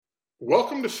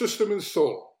Welcome to System and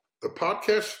Soul, the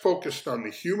podcast focused on the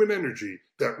human energy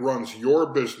that runs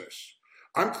your business.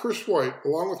 I'm Chris White,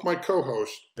 along with my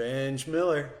co-host, Benj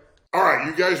Miller. All right,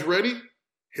 you guys ready?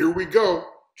 Here we go.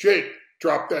 Jake,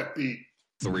 drop that beat.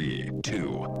 3, 2,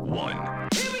 1.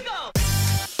 Here we go!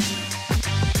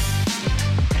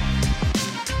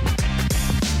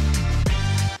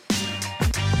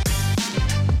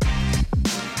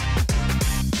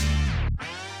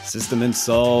 System and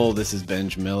Soul. This is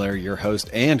Benj Miller, your host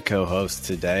and co-host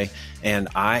today, and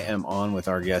I am on with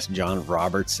our guest, John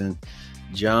Robertson.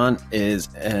 John is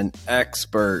an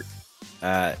expert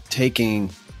at taking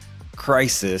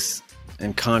crisis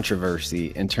and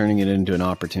controversy and turning it into an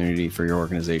opportunity for your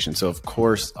organization. So, of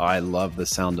course, I love the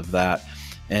sound of that.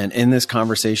 And in this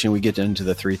conversation, we get into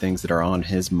the three things that are on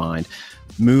his mind: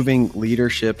 moving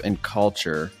leadership and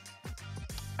culture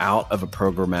out of a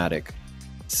programmatic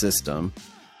system.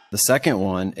 The second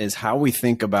one is how we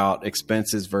think about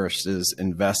expenses versus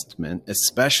investment,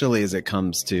 especially as it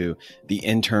comes to the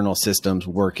internal systems,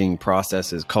 working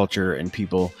processes, culture, and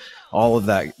people, all of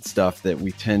that stuff that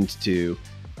we tend to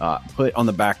put on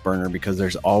the back burner because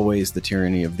there's always the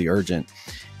tyranny of the urgent.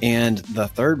 And the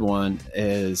third one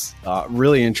is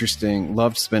really interesting.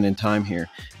 Loved spending time here.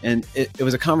 And it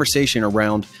was a conversation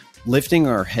around lifting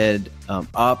our head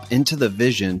up into the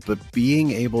vision, but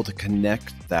being able to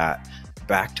connect that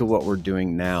back to what we're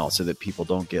doing now so that people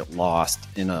don't get lost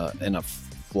in a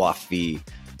fluffy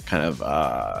kind of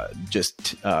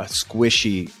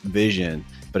squishy vision,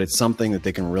 but it's something that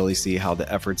they can really see how the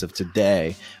efforts of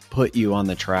today put you on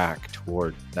the track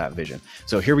toward that vision.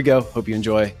 So here we go. Hope you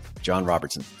enjoy. John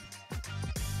Robertson.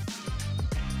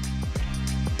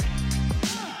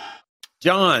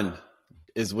 John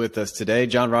is with us today.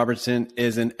 John Robertson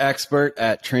is an expert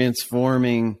at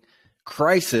transforming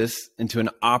crisis into an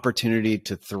opportunity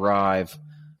to thrive,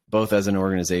 both as an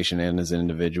organization and as an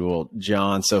individual.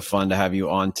 John, so fun to have you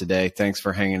on today. Thanks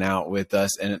for hanging out with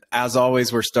us. And as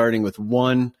always, we're starting with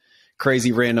one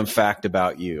crazy random fact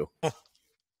about you.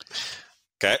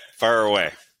 Okay, fire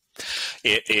away.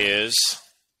 It is,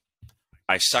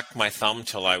 I sucked my thumb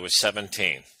till I was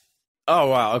 17. Oh,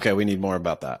 wow. Okay, we need more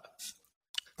about that.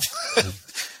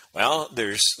 Well,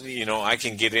 there's, I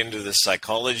can get into the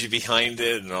psychology behind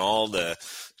it and all the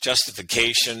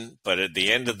justification, but at the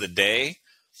end of the day,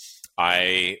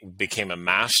 I became a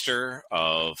master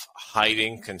of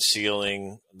hiding,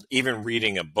 concealing, even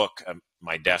reading a book at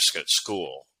my desk at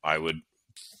school. I would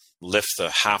lift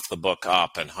half the book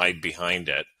up and hide behind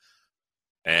it.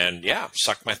 And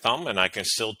suck my thumb, and I can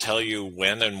still tell you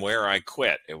when and where I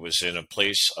quit. It was in a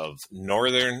place of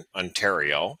Northern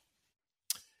Ontario,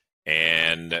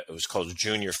 and it was called the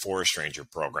Junior Forest Ranger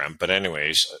Program. But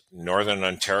anyways, Northern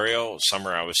Ontario,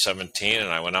 summer I was 17, and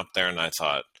I went up there and I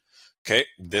thought, okay,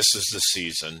 this is the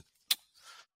season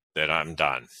that I'm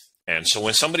done. And so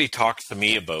when somebody talks to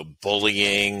me about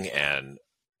bullying and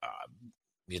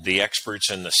the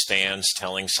experts in the stands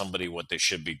telling somebody what they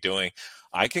should be doing,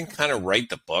 I can kind of write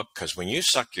the book, because when you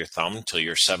suck your thumb till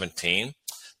you're 17,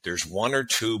 there's one or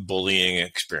two bullying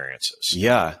experiences.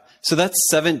 Yeah. So that's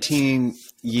 17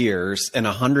 years and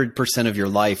 100% of your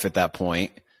life at that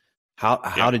point.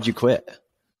 How did you quit?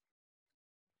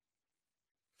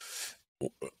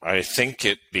 I think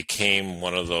it became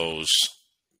one of those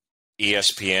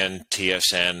ESPN,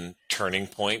 TSN turning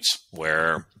points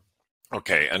where,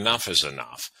 okay, enough is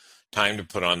enough. Time to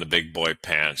put on the big boy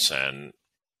pants and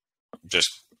just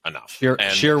enough.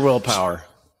 Sheer willpower.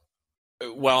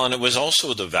 Well, and it was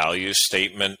also the value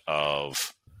statement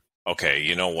of, okay,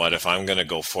 you know what? If I'm going to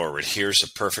go forward, here's a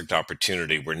perfect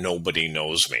opportunity where nobody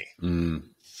knows me.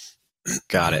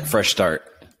 Got it. Fresh start.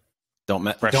 Don't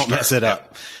mess it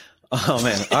up. Oh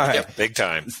man! All right, yeah, big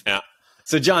time. Yeah.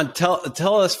 So, John,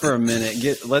 tell us for a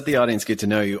minute. Let the audience get to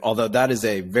know you. Although that is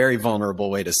a very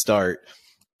vulnerable way to start.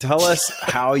 Tell us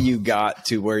how you got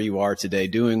to where you are today,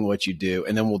 doing what you do,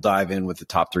 and then we'll dive in with the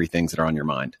top three things that are on your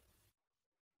mind.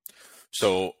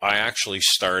 So I actually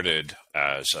started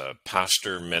as a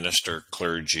pastor, minister,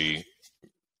 clergy,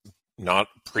 not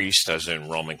priest as in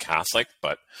Roman Catholic,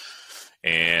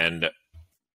 and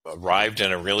arrived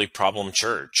in a really problem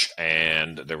church.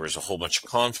 And there was a whole bunch of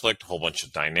conflict, a whole bunch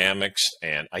of dynamics,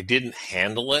 and I didn't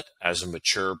handle it as a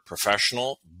mature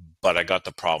professional, but I got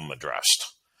the problem addressed.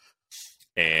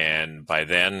 And by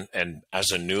then, and as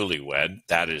a newlywed,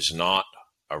 that is not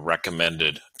a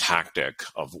recommended tactic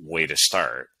of way to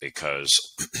start, because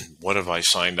what have I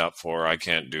signed up for? I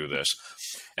can't do this.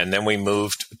 And then we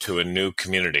moved to a new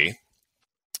community,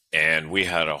 and we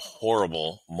had a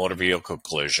horrible motor vehicle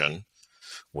collision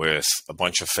with a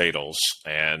bunch of fatals,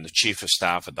 and the chief of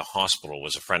staff at the hospital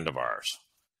was a friend of ours.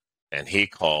 and he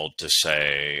called to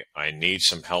say, I need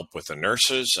some help with the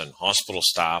nurses and hospital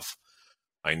staff.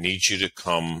 I need you to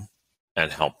come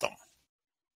and help them.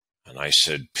 And I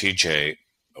said, PJ,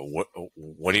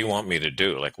 what do you want me to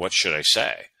do? Like, what should I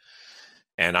say?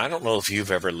 And I don't know if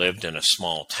you've ever lived in a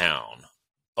small town,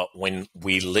 but when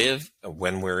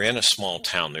we're in a small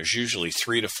town, there's usually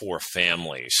 3 to 4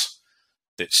 families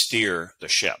that steer the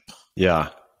ship. Yeah.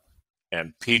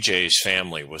 And PJ's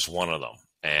family was one of them.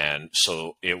 And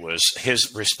so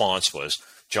his response was,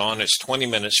 John, it's 20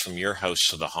 minutes from your house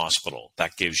to the hospital.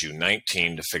 That gives you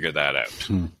 19 to figure that out.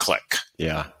 Click.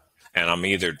 Yeah. And I'm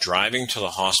either driving to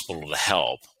the hospital to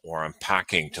help or I'm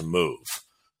packing to move,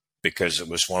 because it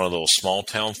was one of those small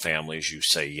town families. You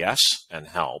say yes and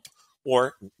help,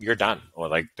 or you're done, or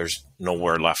like there's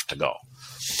nowhere left to go.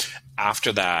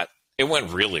 After that, it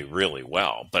went really, really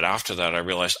well. But after that, I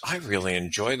realized I really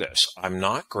enjoy this. I'm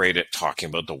not great at talking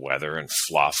about the weather and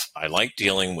fluff. I like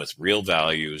dealing with real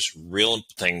values, real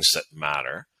things that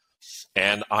matter.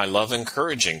 And I love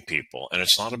encouraging people. And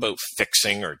it's not about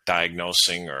fixing or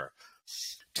diagnosing or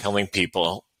telling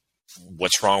people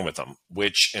what's wrong with them,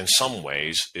 which in some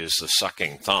ways is the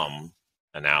sucking thumb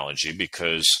analogy,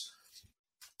 because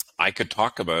I could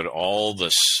talk about all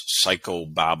the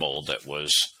psychobabble that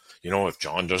was, if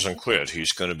John doesn't quit,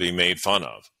 he's going to be made fun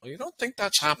of. Well, you don't think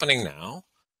that's happening now?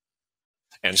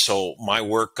 And so my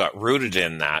work got rooted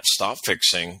in that. Stop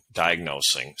fixing,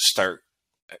 diagnosing, start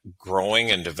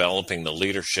growing and developing the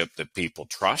leadership that people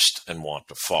trust and want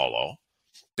to follow,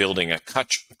 building a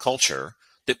culture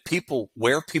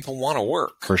where people want to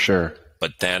work. For sure.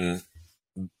 But then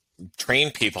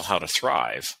train people how to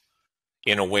thrive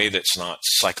in a way that's not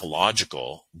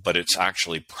psychological, but it's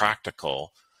actually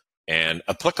practical and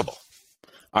applicable.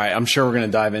 All right, I'm sure we're going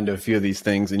to dive into a few of these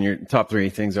things and your top 3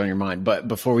 things on your mind. But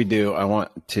before we do,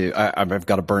 I've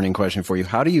got a burning question for you.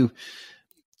 How do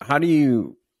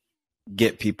you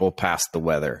get people past the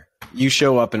weather? You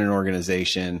show up in an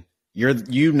organization, you're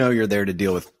there to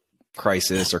deal with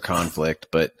crisis or conflict,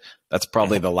 but that's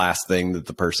probably the last thing that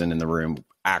the person in the room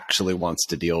actually wants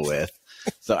to deal with.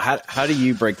 So how do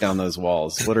you break down those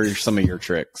walls? What are some of your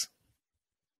tricks?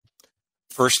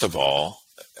 First of all,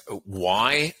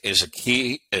 why is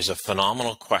a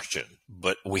phenomenal question,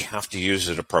 but we have to use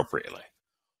it appropriately.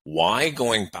 Why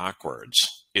going backwards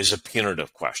is a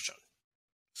punitive question.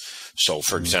 So,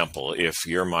 for example, if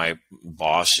you're my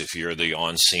boss, if you're the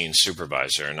on-scene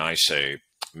supervisor, and I say,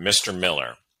 Mr.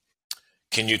 Miller,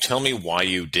 can you tell me why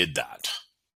you did that?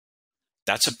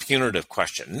 That's a punitive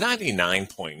question.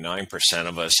 99.9%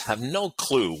 of us have no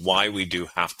clue why we do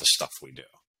half the stuff we do.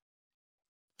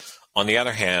 On the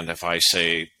other hand, if I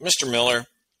say, Mr. Miller,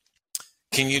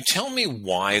 can you tell me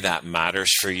why that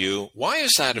matters for you? Why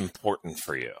is that important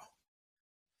for you?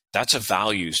 That's a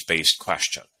values-based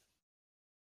question.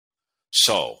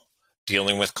 So,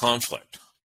 dealing with conflict.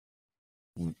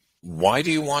 Why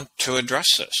do you want to address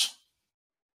this?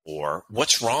 Or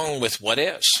what's wrong with what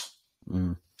is?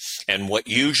 And what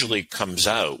usually comes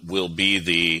out will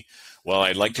be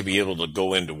I'd like to be able to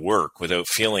go into work without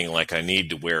feeling like I need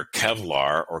to wear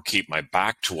Kevlar or keep my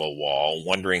back to a wall,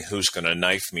 wondering who's going to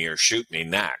knife me or shoot me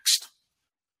next.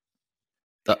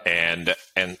 And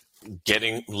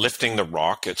lifting the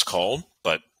rock, it's called,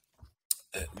 but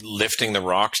lifting the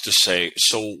rocks to say,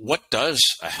 so what does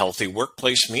a healthy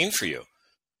workplace mean for you?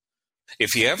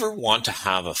 If you ever want to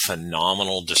have a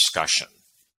phenomenal discussion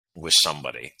with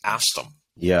somebody, ask them.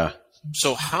 Yeah.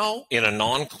 So how, in a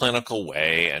non-clinical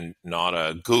way and not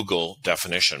a Google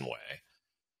definition way,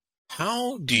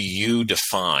 how do you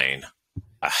define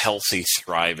a healthy,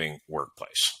 thriving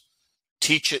workplace?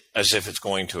 Teach it as if it's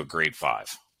going to a grade 5.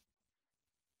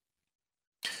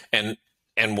 And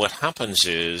what happens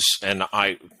is, and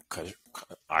I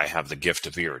have the gift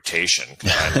of irritation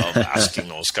because I love asking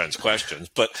those kinds of questions,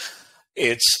 but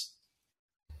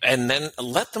and then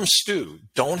let them stew.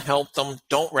 Don't help them.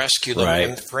 Don't rescue them. Right.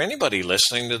 And for anybody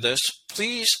listening to this,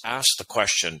 please ask the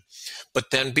question, but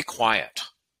then be quiet.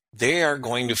 They are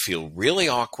going to feel really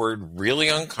awkward, really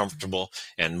uncomfortable,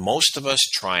 and most of us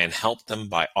try and help them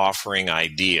by offering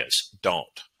ideas.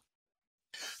 Don't.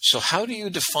 So how do you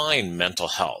define mental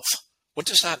health? What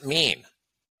does that mean?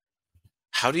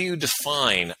 How do you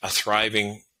define a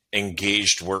thriving,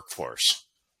 engaged workforce?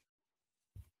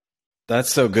 That's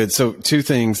so good. So 2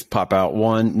 things pop out.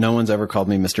 One, no one's ever called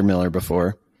me Mr. Miller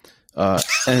before.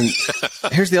 And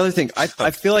here's the other thing.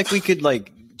 I feel like we could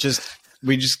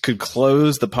just could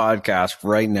close the podcast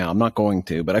right now. I'm not going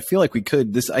to, but I feel like we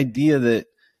could. This idea that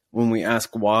when we ask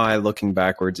why, looking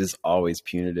backwards is always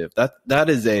punitive. That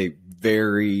is a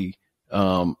very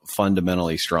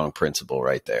fundamentally strong principle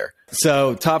right there.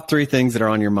 So, top 3 things that are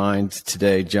on your mind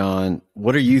today, John.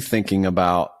 What are you thinking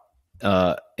about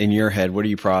in your head? What are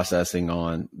you processing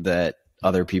on that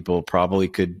other people probably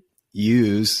could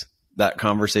use that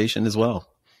conversation as well?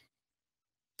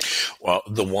 Well,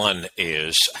 the one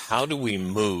is, how do we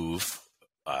move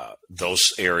those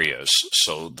areas?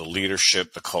 So the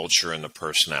leadership, the culture, and the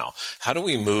personnel. How do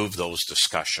we move those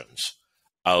discussions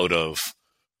out of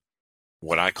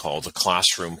what I call the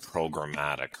classroom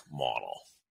programmatic model?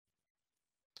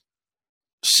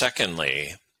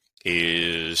 Secondly,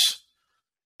 is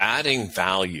adding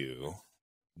value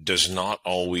does not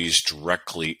always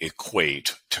directly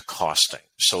equate to costing.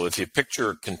 So if you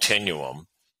picture a continuum,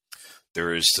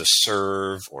 there is the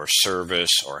serve or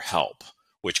service or help,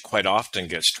 which quite often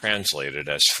gets translated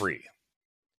as free,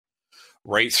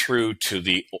 right through to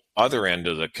the other end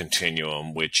of the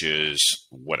continuum, which is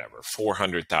whatever,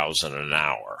 $400,000 an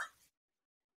hour,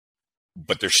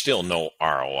 but there's still no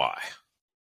ROI.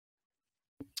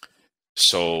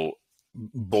 So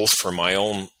both for my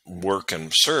own work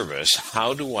and service,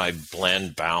 how do I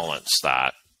balance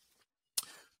that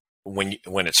when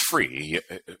it's free?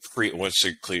 Free, what's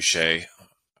the cliche?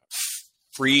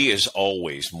 Free is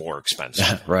always more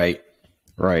expensive. Right.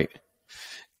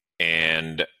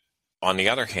 And on the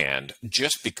other hand,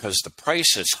 just because the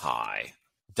price is high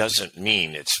doesn't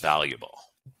mean it's valuable.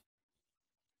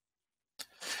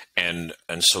 And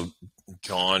so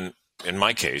John, in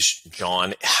my case,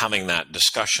 John, having that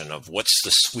discussion of what's the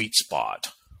sweet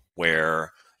spot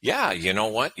where, yeah, you know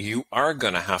what, you are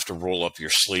going to have to roll up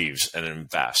your sleeves and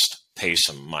invest, pay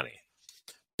some money.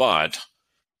 But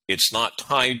it's not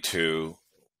tied to,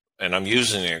 and I'm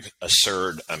using an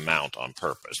absurd amount on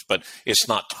purpose, but it's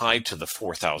not tied to the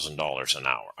 $4,000 an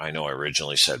hour. I know I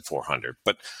originally said 400,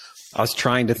 but I was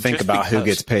trying to think about who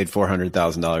gets paid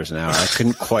 $400,000 an hour. I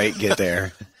couldn't quite get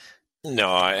there.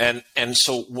 No, and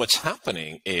so what's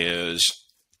happening is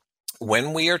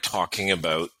when we are talking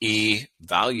about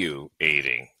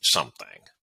evaluating something,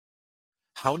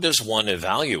 how does one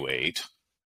evaluate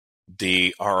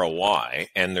the ROI?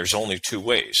 And there's only 2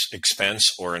 ways, expense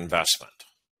or investment.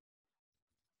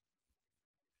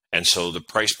 And so the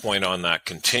price point on that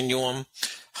continuum,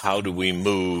 how do we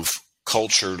move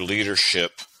culture,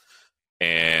 leadership,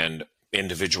 and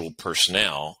individual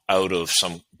personnel out of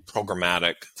some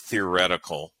programmatic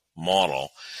theoretical model?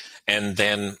 And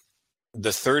then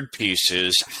the third piece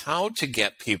is how to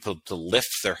get people to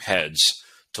lift their heads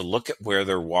to look at where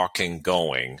they're walking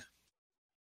going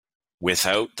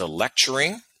without the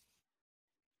lecturing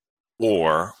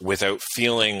or without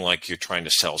feeling like you're trying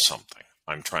to sell something.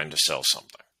 I'm trying to sell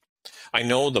something. I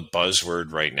know the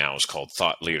buzzword right now is called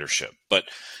thought leadership, but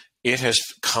it has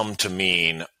come to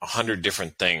mean 100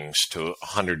 different things to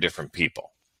 100 different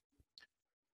people.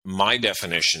 My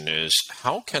definition is,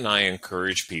 how can I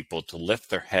encourage people to lift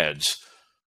their heads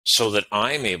so that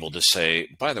I'm able to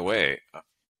say, by the way,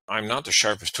 I'm not the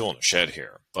sharpest tool in the shed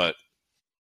here, but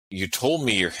you told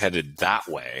me you're headed that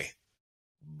way,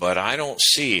 but I don't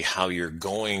see how you're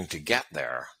going to get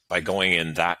there by going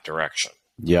in that direction.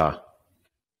 Yeah.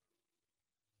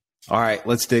 All right,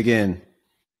 let's dig in.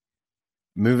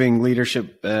 Moving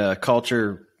leadership,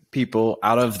 culture, people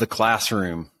out of the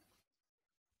classroom.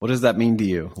 What does that mean to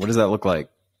you? What does that look like?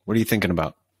 What are you thinking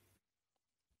about?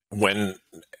 When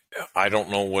I don't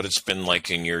know what it's been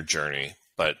like in your journey,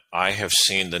 but I have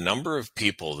seen the number of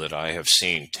people that I have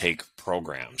seen take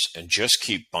programs and just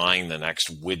keep buying the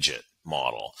next widget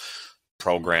model,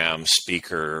 program,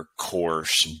 speaker,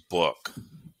 course, book.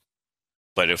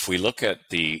 But if we look at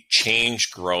the change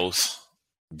growth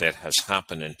that has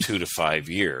happened in 2 to 5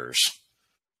 years,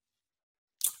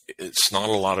 it's not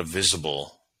a lot of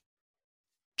visible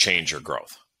change or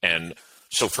growth. And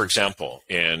so, for example,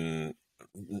 in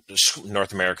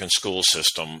North American school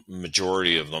system,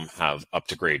 majority of them have up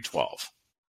to grade 12.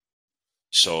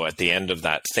 So at the end of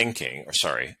that thinking,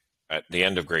 at the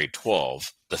end of grade 12,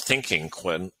 the thinking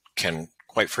can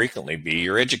quite frequently be,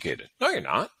 you're educated. No, you're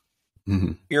not.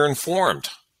 Mm-hmm. You're informed.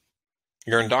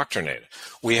 You're indoctrinated.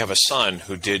 We have a son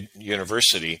who did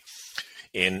university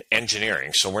in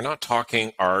engineering. So we're not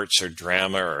talking arts or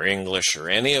drama or English or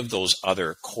any of those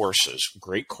other courses,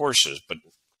 great courses, but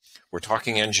we're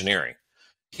talking engineering.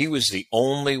 He was the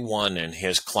only one in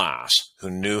his class who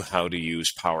knew how to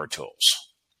use power tools.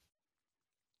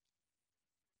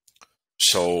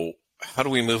 So how do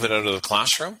we move it out of the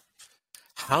classroom?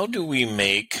 How do we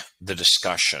make the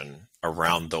discussion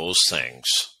around those things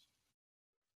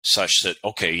such that,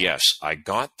 okay, yes, I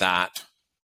got that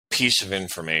piece of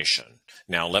information.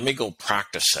 Now let me go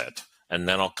practice it, and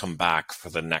then I'll come back for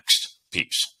the next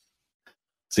piece.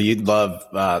 So you'd love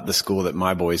the school that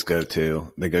my boys go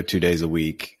to. They go 2 days a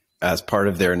week. as part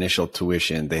of their initial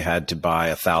tuition, they had to buy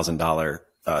 $1,000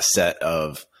 set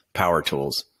of power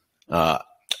tools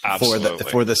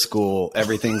for the school.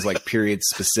 Everything's like period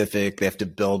specific. They have to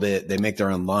build it. They make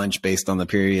their own lunch based on the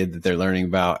period that they're learning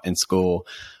about in school.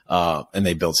 And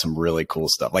they build some really cool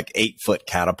stuff, like 8-foot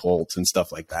catapults and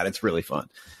stuff like that. It's really fun.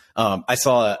 I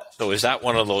saw. So is that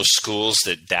one of those schools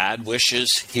that Dad wishes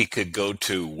he could go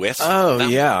to with? Oh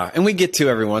them? Yeah, and we get to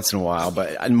every once in a while,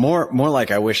 but more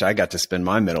like I wish I got to spend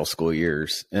my middle school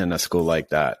years in a school like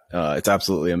that. It's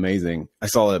absolutely amazing. I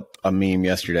saw a meme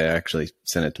yesterday. I actually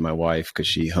sent it to my wife because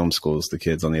she homeschools the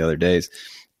kids on the other days,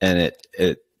 and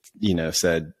it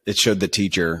said, it showed the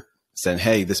teacher saying,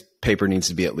 "Hey, this paper needs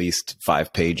to be at least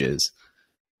 5 pages."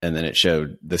 And then it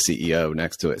showed the CEO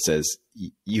next to it, says,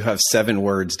 "You have 7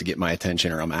 words to get my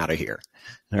attention or I'm out of here."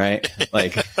 Right?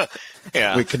 Like,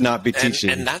 yeah. We could not be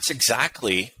teaching. And that's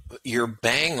exactly, you're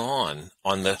bang on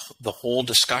the whole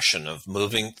discussion of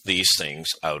moving these things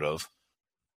out of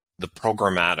the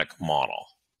programmatic model,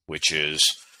 which is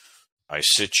I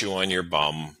sit you on your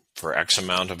bum for X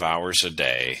amount of hours a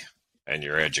day and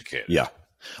you're educated. Yeah.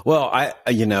 Well, I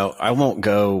won't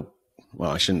go.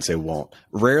 Well, I shouldn't say won't.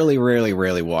 Rarely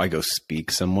will I go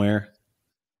speak somewhere.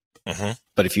 Mm-hmm.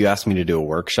 But if you ask me to do a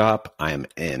workshop, I am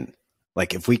in.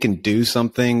 Like, if we can do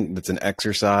something that's an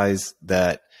exercise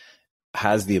that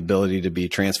has the ability to be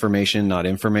transformation, not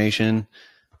information,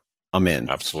 I'm in.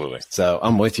 Absolutely. So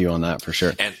I'm with you on that for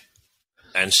sure.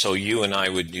 And so you and I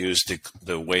would use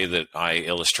the way that I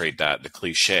illustrate that, the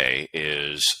cliche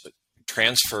is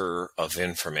transfer of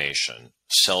information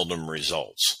seldom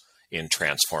results in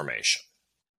transformation.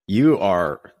 You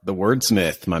are the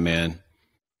wordsmith, my man.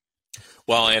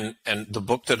 Well, and the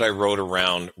book that I wrote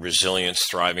around resilience,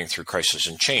 thriving through crisis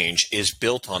and change is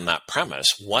built on that premise.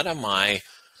 What am I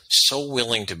so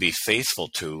willing to be faithful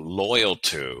to, loyal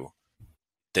to,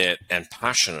 and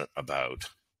passionate about,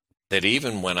 that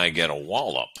even when I get a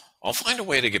wallop, I'll find a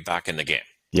way to get back in the game.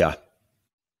 Yeah.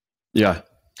 Yeah.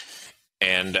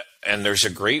 And there's a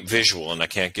great visual, and I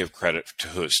can't give credit to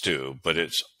who it's due, but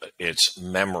it's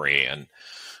memory. And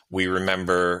we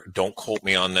remember, don't quote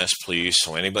me on this, please.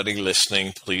 So anybody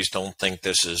listening, please don't think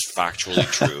this is factually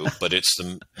true, but it's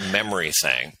the memory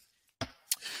thing.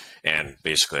 And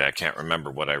basically, I can't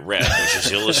remember what I read, which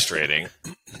is illustrating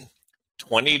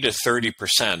 20 to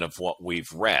 30% of what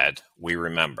we've read, we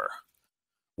remember.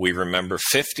 We remember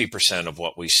 50% of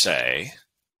what we say,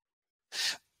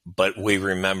 but we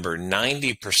remember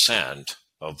 90%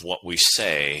 of what we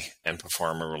say and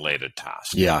perform a related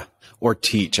task. Yeah. Or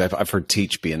teach. I've heard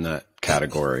teach be in that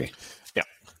category. Yeah.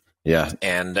 Yeah.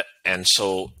 And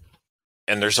so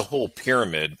there's a whole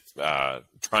pyramid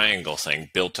triangle thing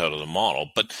built out of the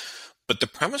model, but the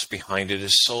premise behind it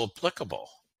is so applicable.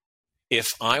 If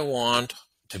I want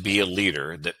to be a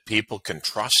leader that people can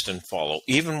trust and follow,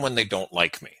 even when they don't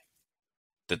like me,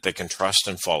 that they can trust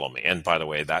and follow me. And by the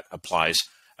way, that applies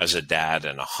as a dad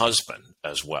and a husband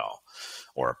as well,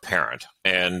 or a parent.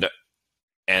 And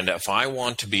if I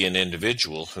want to be an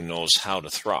individual who knows how to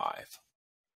thrive,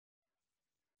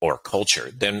 or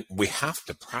culture, then we have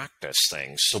to practice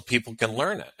things so people can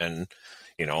learn it. And,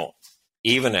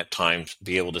 even at times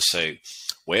be able to say,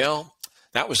 well,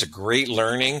 that was a great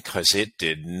learning because it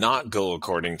did not go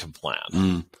according to plan.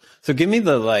 Mm. So give me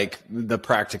the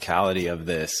practicality of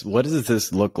this. What does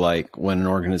this look like when an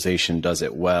organization does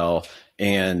it well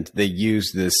and they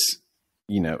use this,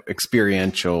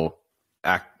 experiential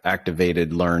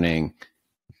activated learning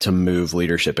to move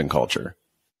leadership and culture?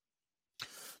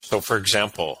 So, for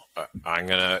example, I'm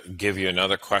going to give you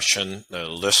another question, the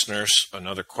listeners,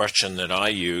 another question that I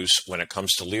use when it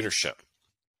comes to leadership.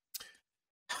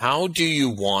 How do you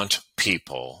want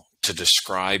people to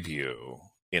describe you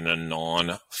in a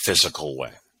non-physical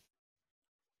way?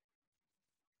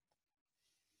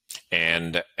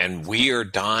 And we are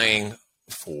dying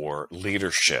for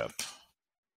leadership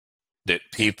that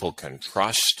people can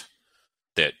trust,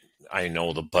 that I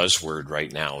know the buzzword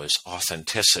right now is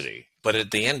authenticity. But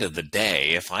at the end of the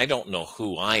day, if I don't know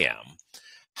who I am,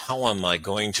 how am I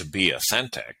going to be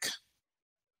authentic?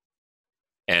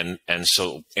 And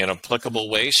so in applicable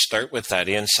ways, start with that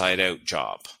inside out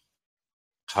job.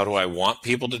 How do I want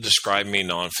people to describe me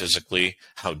non-physically?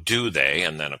 How do they?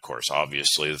 And then, of course,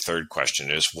 obviously, the third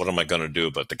question is, what am I going to do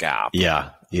about the gap?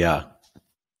 Yeah. Yeah.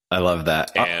 I love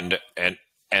that. And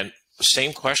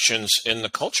same questions in the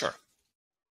culture.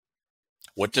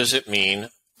 What does it mean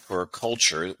for a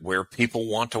culture where people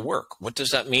want to work? What does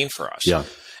that mean for us? Yeah.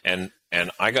 And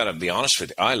I got to be honest with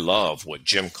you, I love what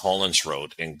Jim Collins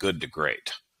wrote in Good to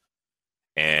Great.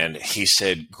 And he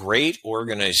said, great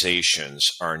organizations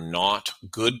are not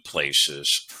good places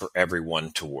for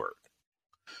everyone to work.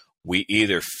 We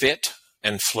either fit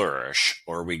and flourish,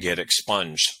 or we get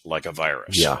expunged like a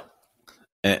virus. Yeah.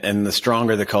 And the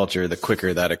stronger the culture, the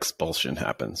quicker that expulsion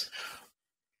happens.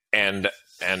 And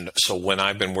so when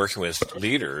I've been working with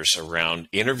leaders around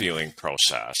interviewing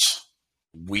process,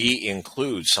 we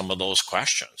include some of those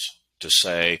questions to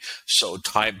say, so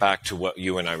tie back to what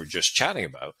you and I were just chatting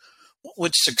about. What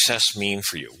would success mean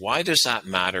for you? Why does that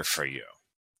matter for you?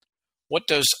 What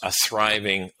does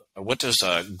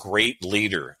a great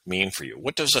leader mean for you?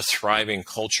 What does a thriving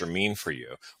culture mean for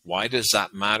you? Why does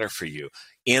that matter for you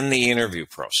in the interview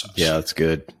process? Yeah, that's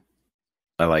good.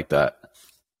 I like that.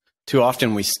 Too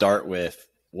often we start with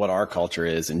what our culture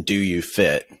is and do you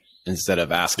fit, instead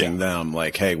of asking them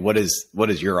like, hey, what is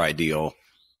your ideal?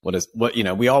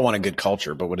 We all want a good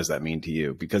culture, but what does that mean to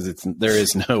you? Because there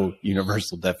is no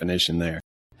universal definition there.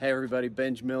 Hey everybody,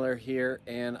 Benj Miller here,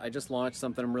 and I just launched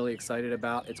something I'm really excited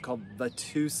about. It's called The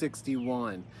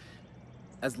 261.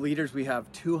 As leaders, we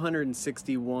have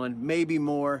 261, maybe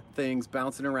more things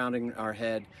bouncing around in our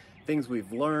head, things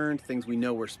we've learned, things we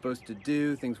know we're supposed to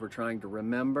do, things we're trying to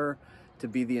remember to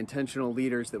be the intentional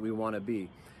leaders that we want to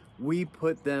be. We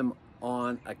put them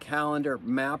on a calendar,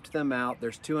 mapped them out.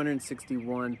 There's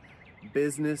 261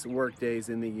 business work days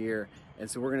in the year.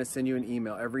 And so we're going to send you an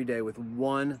email every day with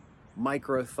one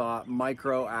micro thought,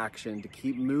 micro action to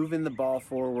keep moving the ball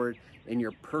forward in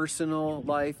your personal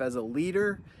life as a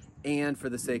leader and for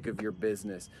the sake of your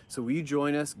business. So will you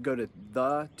join us? Go to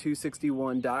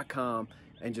the261.com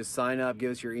and just sign up,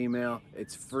 give us your email.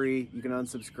 It's free. You can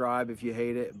unsubscribe if you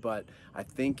hate it, but I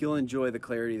think you'll enjoy the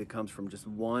clarity that comes from just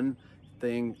one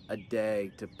thing a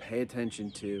day to pay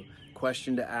attention to,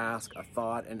 question to ask, a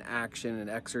thought, an action, an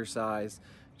exercise,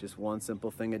 just one simple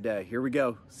thing a day. Here we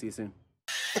go. See you soon.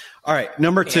 All right,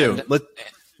 number two.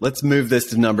 Let's move this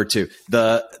to number two.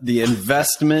 The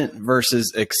investment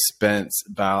versus expense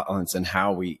balance and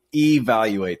how we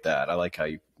evaluate that. I like how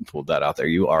you pulled that out there.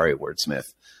 You are a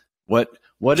wordsmith.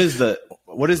 What is the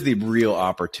real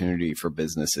opportunity for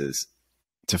businesses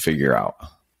to figure out?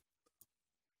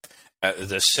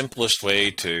 The simplest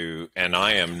way and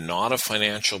I am not a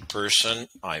financial person.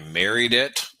 I married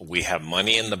it. We have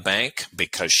money in the bank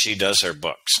because she does her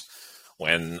books.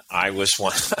 When I was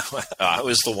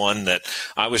the one that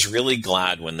I was really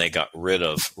glad when they got rid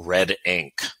of red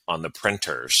ink on the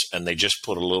printers and they just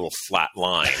put a little flat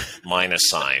line, minus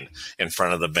sign in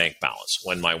front of the bank balance.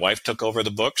 When my wife took over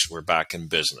the books, we're back in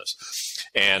business.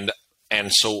 And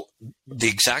so the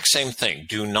exact same thing.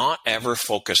 Do not ever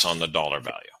focus on the dollar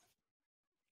value.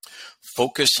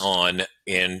 Focus on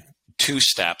in 2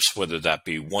 steps, whether that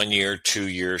be 1 year, 2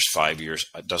 years, 5 years,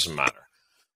 it doesn't matter.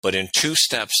 But in 2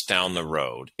 steps down the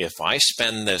road, if I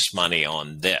spend this money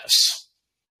on this,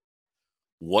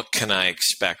 what can I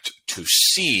expect to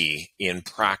see in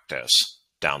practice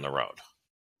down the road?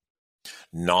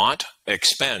 Not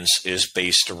expense is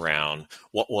based around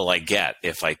what will I get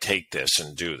if I take this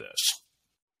and do this.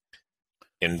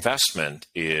 Investment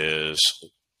is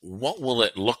what will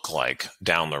it look like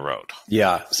down the road?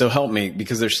 Yeah. So help me,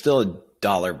 because there's still a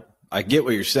dollar. I get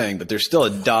what you're saying, but there's still a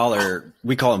dollar.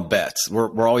 We call them bets.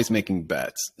 We're always making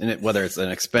bets, and whether it's an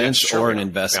expense or an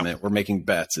investment, we're making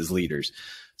bets as leaders.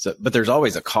 So, but there's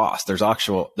always a cost. There's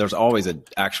always an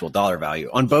actual dollar value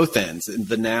on both ends,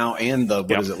 the now and the what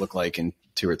does it look like in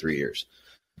 2 or 3 years.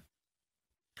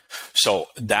 So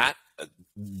that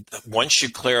once you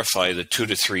clarify the 2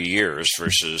 to 3 years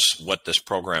versus what this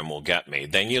program will get me,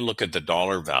 then you look at the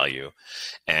dollar value,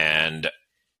 and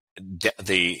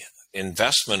the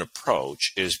investment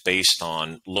approach is based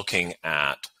on looking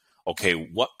at, okay,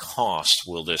 what cost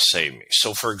will this save me?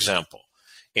 So for example,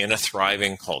 in a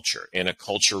thriving culture, in a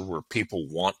culture where people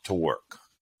want to work,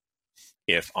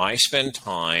 if I spend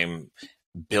time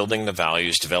building the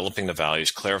values, developing the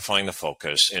values, clarifying the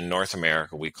focus, in North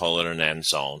America, we call it an end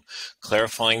zone,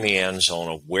 clarifying the end zone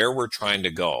of where we're trying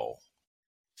to go,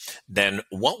 then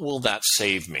what will that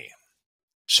save me?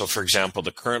 So, for example,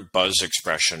 the current buzz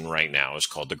expression right now is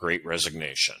called the Great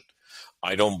Resignation.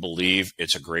 I don't believe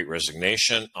it's a great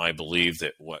resignation. I believe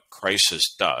that what crisis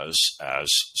does, as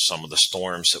some of the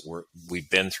storms that we've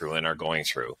been through and are going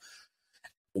through,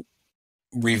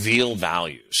 reveal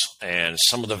values. And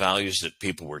some of the values that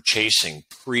people were chasing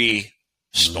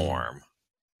pre-storm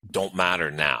don't matter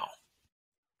now.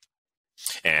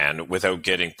 And without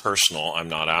getting personal, I'm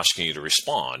not asking you to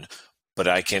respond, but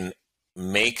I can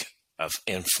make an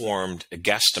informed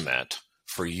guesstimate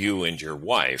for you and your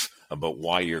wife about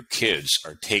why your kids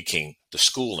are taking the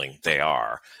schooling they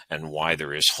are and why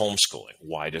there is homeschooling.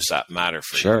 Why does that matter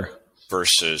for you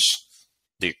versus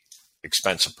the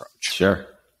expense approach? Sure.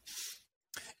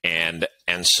 And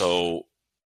so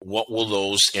what will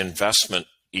those investment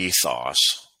ethos,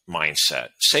 mindset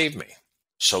saved me.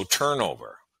 So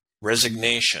turnover,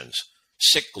 resignations,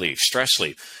 sick leave, stress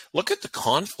leave. Look at the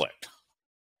conflict.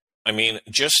 I mean,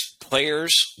 just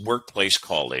players, workplace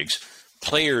colleagues,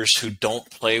 players who don't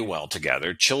play well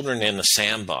together, children in the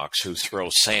sandbox who throw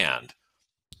sand,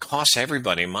 costs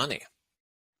everybody money.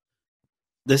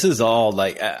 This is all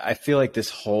like, I feel like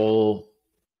this whole,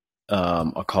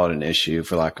 I'll call it an issue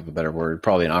for lack of a better word,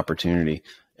 probably an opportunity,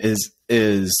 is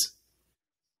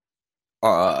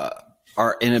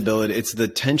our inability. It's the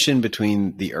tension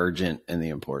between the urgent and the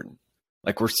important.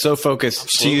 Like we're so focused,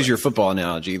 Absolutely. to use your football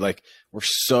analogy, like we're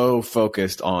so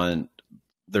focused on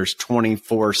there's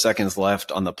 24 seconds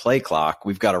left on the play clock.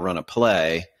 We've got to run a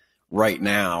play right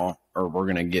now or we're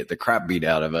going to get the crap beat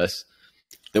out of us,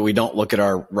 that we don't look at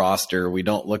our roster. We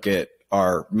don't look at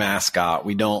our mascot.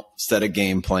 We don't set a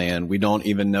game plan. We don't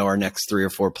even know our next 3 or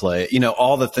 4 play,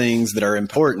 all the things that are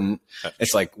important.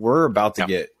 It's like, we're about to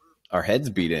get our heads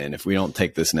beat in if we don't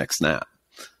take this next snap.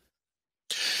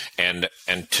 And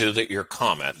to your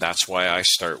comment, that's why I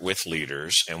start with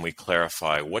leaders and we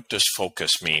clarify, what does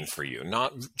focus mean for you?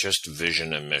 Not just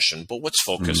vision and mission, but what's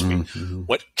focus mean? Mm-hmm.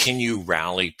 What can you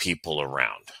rally people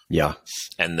around? Yeah.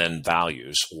 And then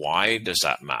values. Why does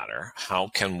that matter? How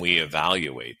can we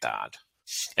evaluate that?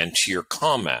 And to your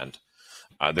comment,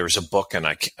 there's a book, and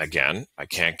I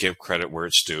can't give credit where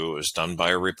it's due. It was done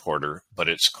by a reporter, but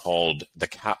it's called The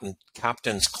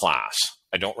Captain's Class.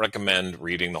 I don't recommend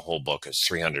reading the whole book. It's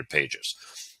 300 pages.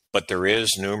 But there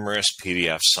is numerous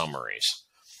PDF summaries.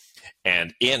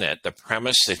 And in it, the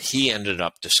premise that he ended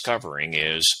up discovering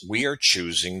is we are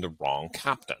choosing the wrong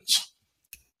captains.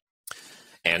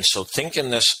 And so think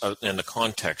in this in the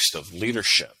context of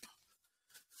leadership.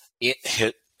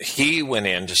 He went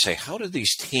in to say, how do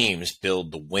these teams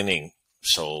build the winning?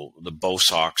 So the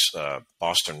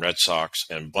Boston Red Sox,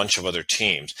 and a bunch of other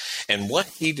teams. And what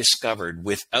he discovered,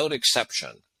 without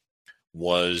exception,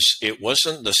 was it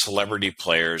wasn't the celebrity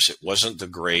players. It wasn't the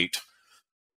great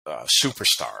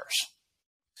superstars.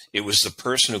 It was the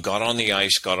person who got on the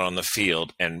ice, got on the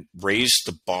field, and raised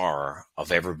the bar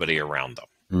of everybody around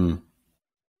them.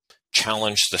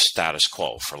 Challenged the status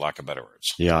quo, for lack of better words.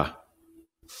 Yeah.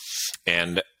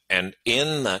 And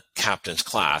in the captain's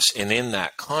class, and in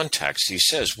that context, he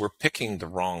says, we're picking the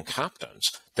wrong captains.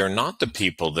 They're not the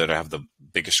people that have the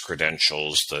biggest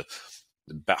credentials, the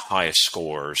highest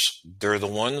scores. They're the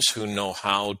ones who know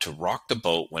how to rock the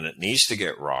boat when it needs to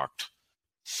get rocked.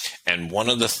 And one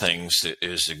of the things that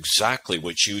is exactly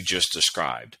what you just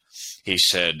described, he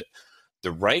said,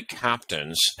 the right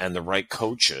captains and the right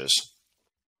coaches,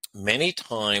 many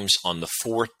times on the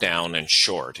 4th down and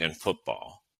short in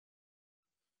football,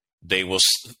 they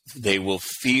will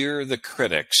fear the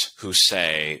critics who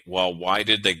say, well, why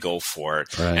did they go for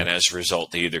it? Right. And as a result,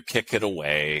 they either kick it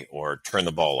away or turn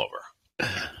the ball over.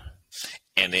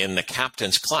 And in the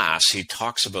captain's class, he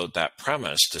talks about that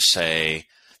premise to say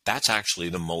that's actually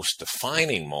the most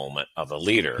defining moment of a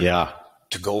leader. Yeah.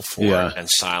 To go for it and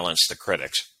silence the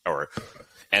critics.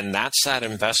 And that's that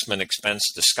investment expense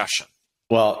discussion.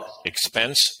 Well,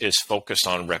 expense is focused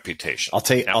on reputation.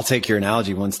 I'll take your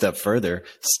analogy one step further.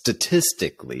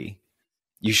 Statistically,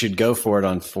 you should go for it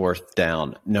on 4th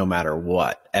down no matter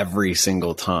what, every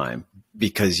single time,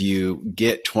 because you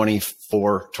get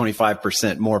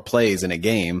 25% more plays in a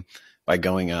game by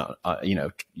going out.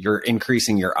 You're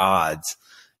increasing your odds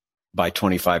by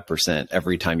 25%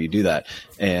 every time you do that.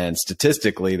 And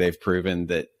statistically, they've proven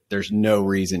that there's no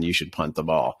reason you should punt the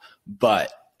ball.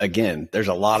 But again, there's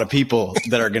a lot of people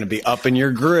that are going to be up in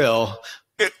your grill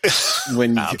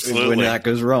when that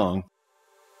goes wrong.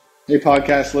 Hey,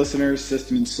 podcast listeners,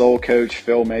 System and Soul coach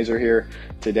Phil Mazur here.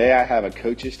 Today, I have a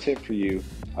coach's tip for you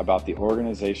about the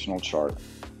organizational chart.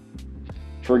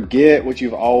 Forget what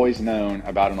you've always known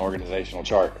about an organizational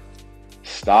chart.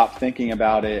 Stop thinking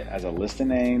about it as a list of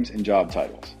names and job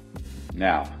titles.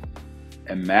 Now,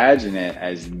 imagine it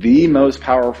as the most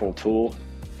powerful tool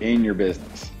in your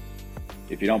business.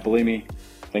 If you don't believe me,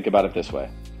 think about it this way.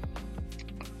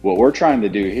 What we're trying to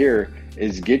do here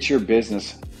is get your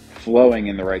business flowing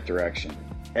in the right direction.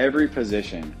 Every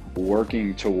position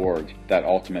working toward that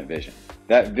ultimate vision.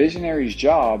 That visionary's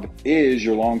job is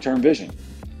your long-term vision.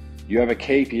 You have a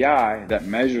KPI that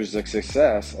measures the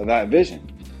success of that vision.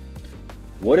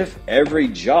 What if every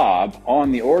job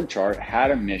on the org chart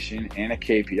had a mission and a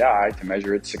KPI to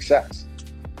measure its success?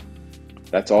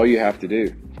 That's all you have to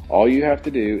do. All you have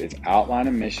to do is outline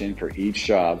a mission for each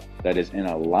job that is in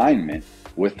alignment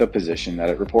with the position that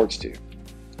it reports to.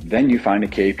 Then you find a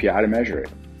KPI to measure it.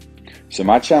 So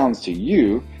my challenge to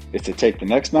you is to take the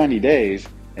next 90 days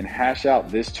and hash out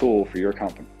this tool for your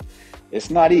company. It's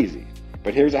not easy,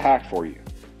 but here's a hack for you.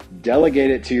 Delegate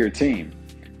it to your team.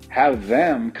 Have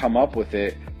them come up with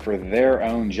it for their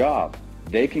own job.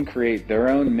 They can create their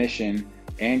own mission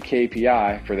and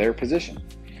KPI for their position.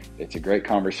 It's a great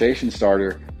conversation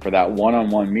starter for that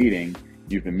one-on-one meeting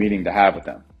you've been meaning to have with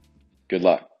them. Good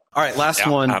luck. All right, last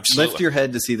one. Absolutely. Lift your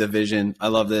head to see the vision. I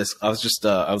love this. I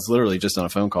was literally just on a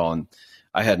phone call, and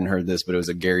I hadn't heard this, but it was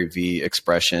a Gary Vee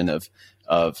expression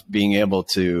of being able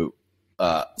to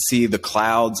see the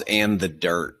clouds and the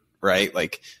dirt, right?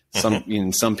 Like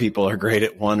some people are great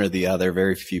at one or the other.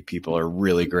 Very few people are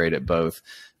really great at both.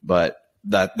 But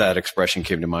that expression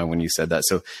came to mind when you said that.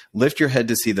 So lift your head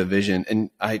to see the vision. And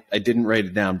I didn't write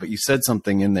it down, but you said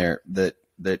something in there that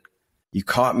you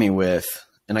caught me with,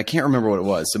 and I can't remember what it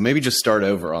was. So maybe just start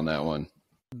over on that one.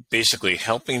 Basically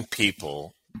helping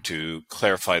people to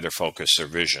clarify their focus, their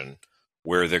vision,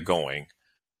 where they're going,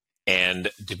 and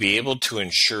to be able to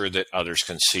ensure that others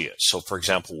can see it. So, for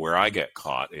example, where I get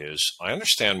caught is, I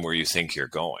understand where you think you're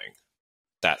going.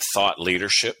 That thought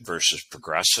leadership versus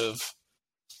progressive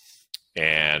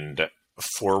and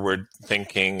forward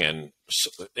thinking, and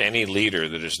any leader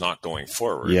that is not going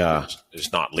forward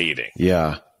is not leading.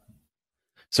 Yeah.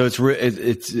 So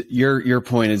it's your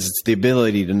point is it's the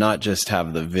ability to not just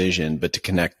have the vision, but to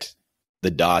connect the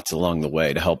dots along the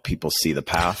way to help people see the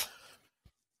path.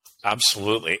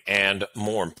 Absolutely. And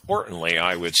more importantly,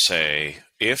 I would say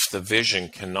if the vision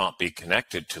cannot be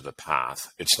connected to the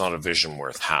path, it's not a vision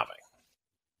worth having.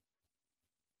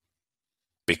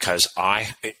 Because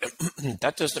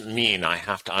that doesn't mean I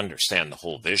have to understand the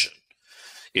whole vision.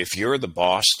 If you're the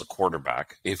boss, the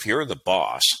quarterback, if you're the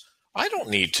boss, I don't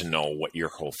need to know what your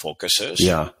whole focus is.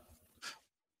 Yeah.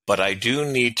 But I do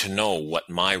need to know what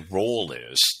my role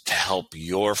is to help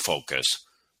your focus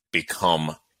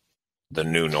become the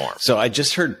new norm. So I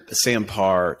just heard Sam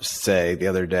Parr say the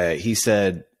other day, he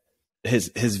said his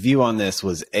view on this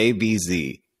was A, B,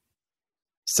 Z.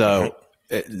 So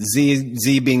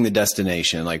Z being the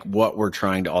destination, like what we're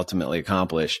trying to ultimately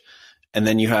accomplish. And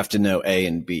then you have to know A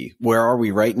and B. Where are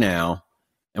we right now?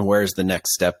 And where's the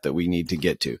next step that we need to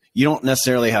get to? You don't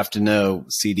necessarily have to know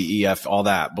C, D, E, F, all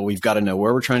that, but we've got to know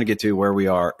where we're trying to get to, where we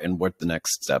are, and what the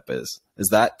next step is. Is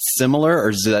that similar or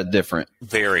is that different?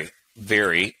 Very,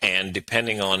 very. And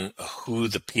depending on who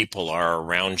the people are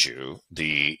around you,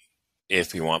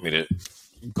 if you want me to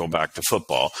go back to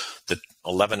football, the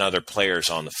 11 other players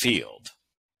on the field,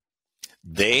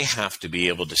 they have to be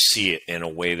able to see it in a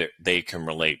way that they can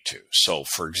relate to. So,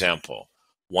 for example,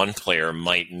 one player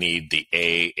might need the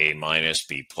A minus,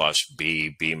 B plus,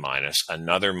 B minus.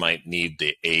 Another might need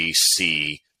the A,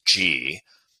 C, G,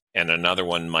 and another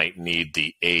one might need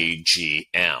the A, G,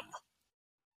 M.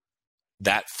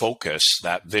 That focus,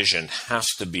 that vision has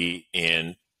to be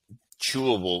in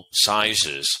chewable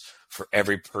sizes for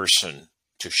every person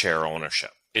to share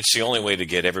ownership. It's the only way to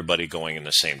get everybody going in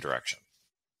the same direction.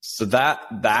 So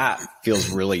that feels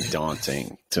really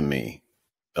daunting to me.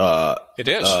 It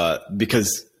is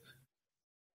because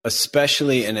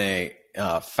especially in a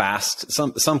fast,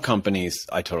 some companies,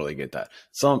 I totally get that.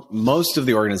 Most of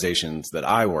the organizations that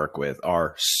I work with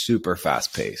are super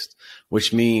fast paced,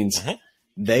 which means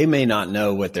they may not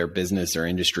know what their business or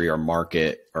industry or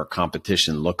market or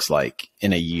competition looks like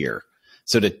in a year.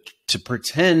 So to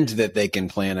pretend that they can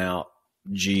plan out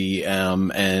G,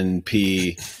 M, and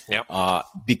P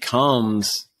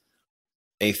becomes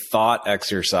a thought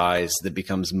exercise that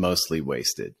becomes mostly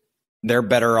wasted. They're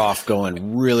better off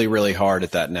going really, really hard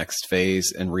at that next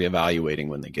phase and reevaluating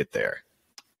when they get there.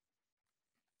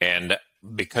 And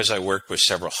because I worked with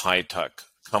several high-tech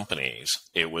companies,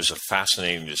 it was a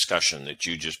fascinating discussion that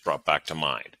you just brought back to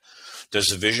mind. Does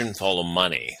the vision follow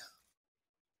money?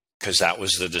 Because that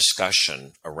was the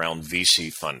discussion around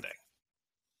VC funding.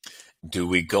 Do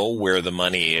we go where the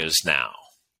money is now?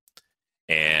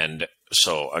 And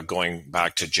so going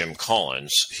back to Jim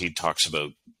Collins, he talks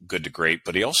about good to great,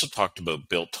 but he also talked about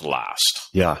built to last.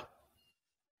 Yeah.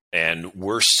 And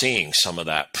we're seeing some of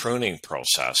that pruning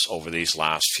process over these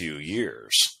last few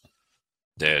years.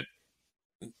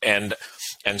 And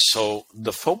so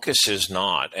the focus is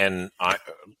not,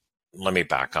 let me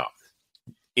back up.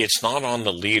 It's not on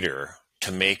the leader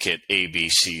to make it A, B,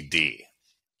 C, D.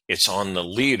 It's on the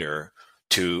leader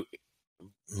to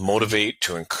motivate,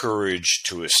 to encourage,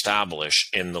 to establish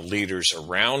in the leaders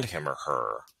around him or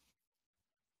her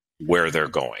where they're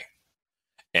going.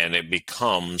 And it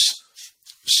becomes,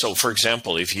 so for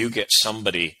example, if you get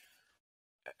somebody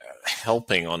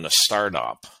helping on the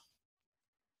startup,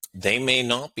 they may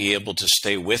not be able to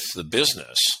stay with the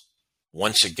business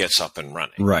once it gets up and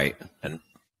running. Right. And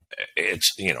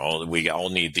it's, we all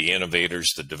need the innovators,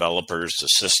 the developers, the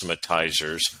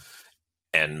systematizers,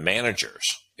 and managers.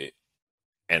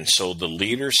 And so the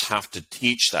leaders have to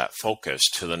teach that focus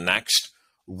to the next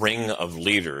ring of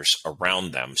leaders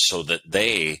around them so that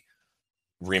they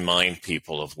remind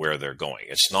people of where they're going.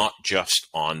 It's not just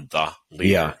on the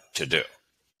leader to do.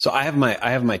 So I have my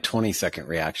 20-second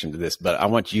reaction to this, but I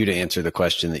want you to answer the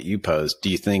question that you posed. Do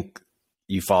you think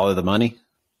you follow the money?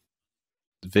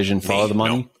 Vision follow the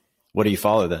money? No. What do you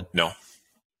follow then? No.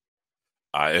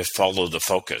 I follow the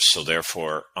focus. So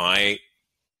therefore, I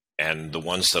and the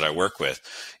ones that I work with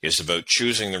is about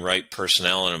choosing the right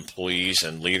personnel and employees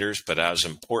and leaders, but as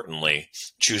importantly,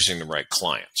 choosing the right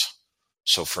clients.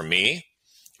 So for me,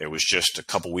 it was just a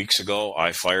couple weeks ago,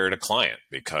 I fired a client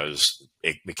because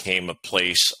it became a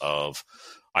place of,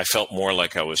 I felt more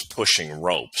like I was pushing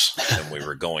ropes than we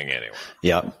were going anywhere.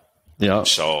 Yeah. Yeah.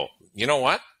 So, you know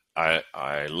what?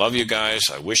 I love you guys.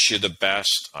 I wish you the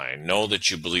best. I know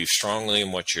that you believe strongly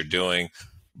in what you're doing,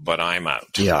 but I'm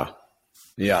out. Yeah.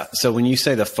 Yeah. So when you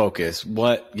say the focus,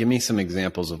 give me some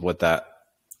examples of what that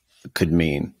could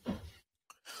mean.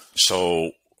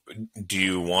 So do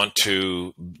you want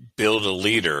to build a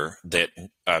leader that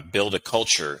build a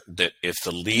culture that if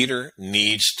the leader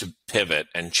needs to pivot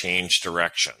and change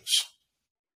directions,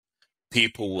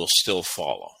 people will still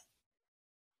follow?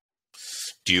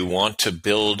 Do you want to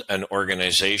build an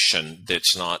organization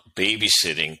that's not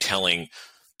babysitting, telling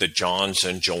the Johns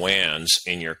and Joannes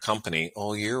in your company,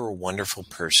 oh, you're a wonderful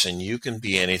person, you can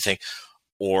be anything?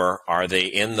 Or are they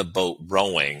in the boat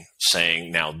rowing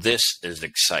saying, now this is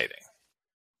exciting?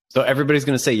 So everybody's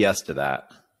going to say yes to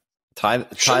that. Tie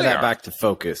that back to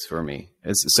focus for me.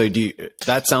 So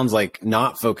that sounds like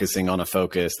not focusing on a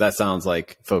focus. That sounds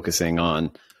like focusing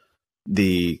on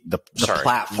the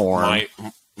platform.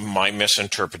 My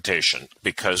misinterpretation,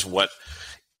 because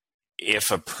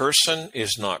if a person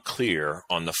is not clear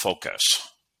on the focus,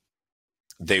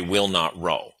 they will not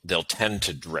row. They'll tend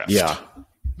to drift. Yeah.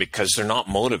 Because they're not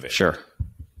motivated. Sure.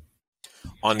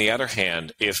 On the other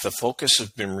hand, if the focus has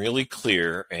been really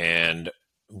clear and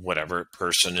whatever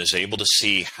person is able to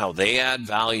see how they add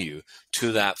value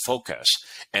to that focus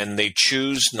and they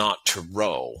choose not to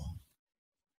row,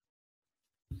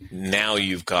 now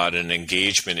you've got an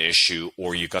engagement issue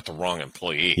or you've got the wrong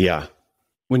employee. Yeah.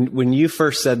 When you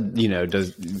first said,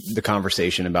 does the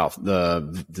conversation about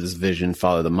this vision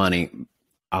follow the money,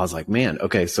 I was like, man,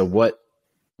 okay, so what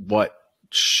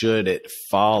should it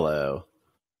follow?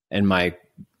 And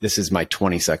this is my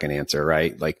 20-second answer,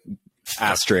 right? Like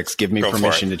asterisk, give me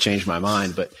permission to change my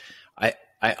mind. But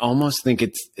I almost think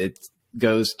it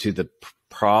goes to the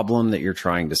problem that you're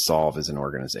trying to solve as an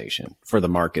organization for the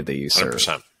market that you serve.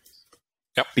 100%.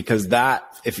 Yep. Because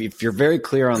if you're very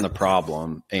clear on the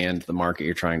problem and the market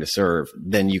you're trying to serve,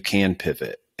 then you can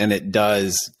pivot. And it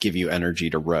does give you energy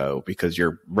to row because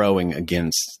you're rowing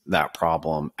against that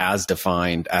problem as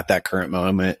defined at that current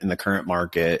moment in the current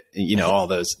market, all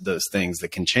those things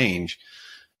that can change,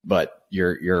 but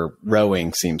your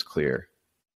rowing seems clear.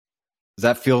 Does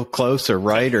that feel close or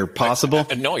right or possible?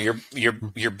 No,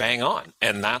 you're bang on.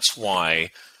 And that's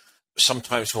why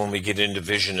sometimes when we get into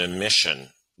vision and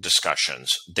mission discussions,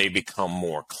 they become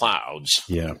more clouds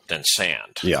than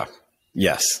sand. Yeah.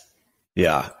 Yes.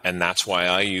 Yeah. And that's why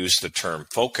I use the term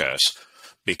focus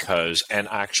and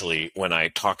actually when I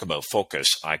talk about focus,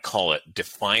 I call it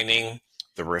defining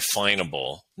the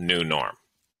refinable new norm.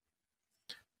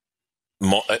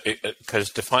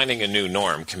 Because defining a new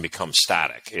norm can become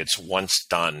static. It's once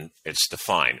done, it's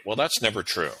defined. Well, that's never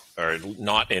true, or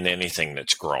not in anything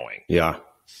that's growing. Yeah.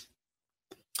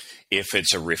 If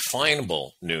it's a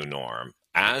refinable new norm,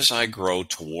 as I grow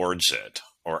towards it,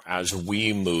 or as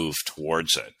we move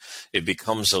towards it, it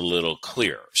becomes a little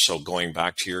clearer. So going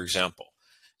back to your example,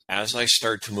 as I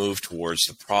start to move towards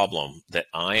the problem that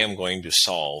I am going to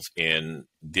solve in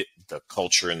the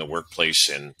culture, in the workplace,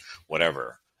 in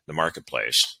whatever, the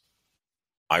marketplace,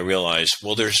 I realize,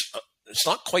 well, it's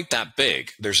not quite that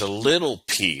big. There's a little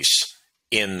piece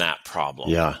in that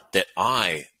problem that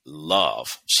I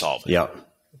love solving. Yeah.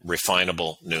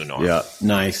 Refinable new norm. Yeah.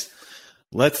 Nice.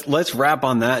 Let's wrap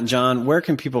on that, John. Where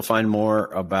can people find more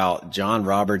about John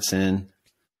Robertson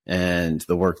and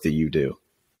the work that you do?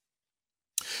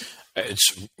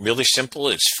 It's really simple.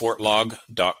 It's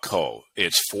fortlog.co.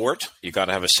 It's fort. You got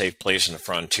to have a safe place in the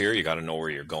frontier. You got to know where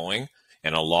you're going.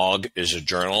 And a log is a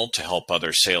journal to help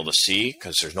others sail the sea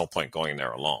because there's no point going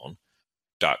there alone.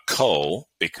 .co,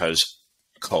 because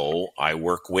I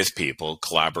work with people,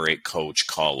 collaborate, coach,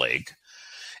 colleague.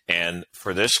 And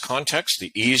for this context,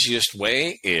 the easiest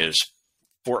way is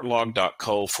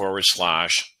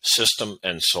fortlog.co/system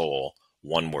and soul,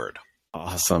 one word.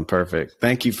 Awesome. Perfect.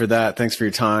 Thank you for that. Thanks for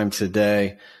your time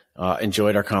today.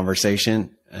 Enjoyed our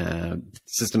conversation.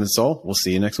 System and soul. We'll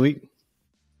see you next week.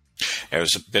 It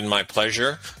has been my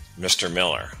pleasure, Mr.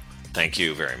 Miller. Thank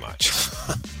you very much.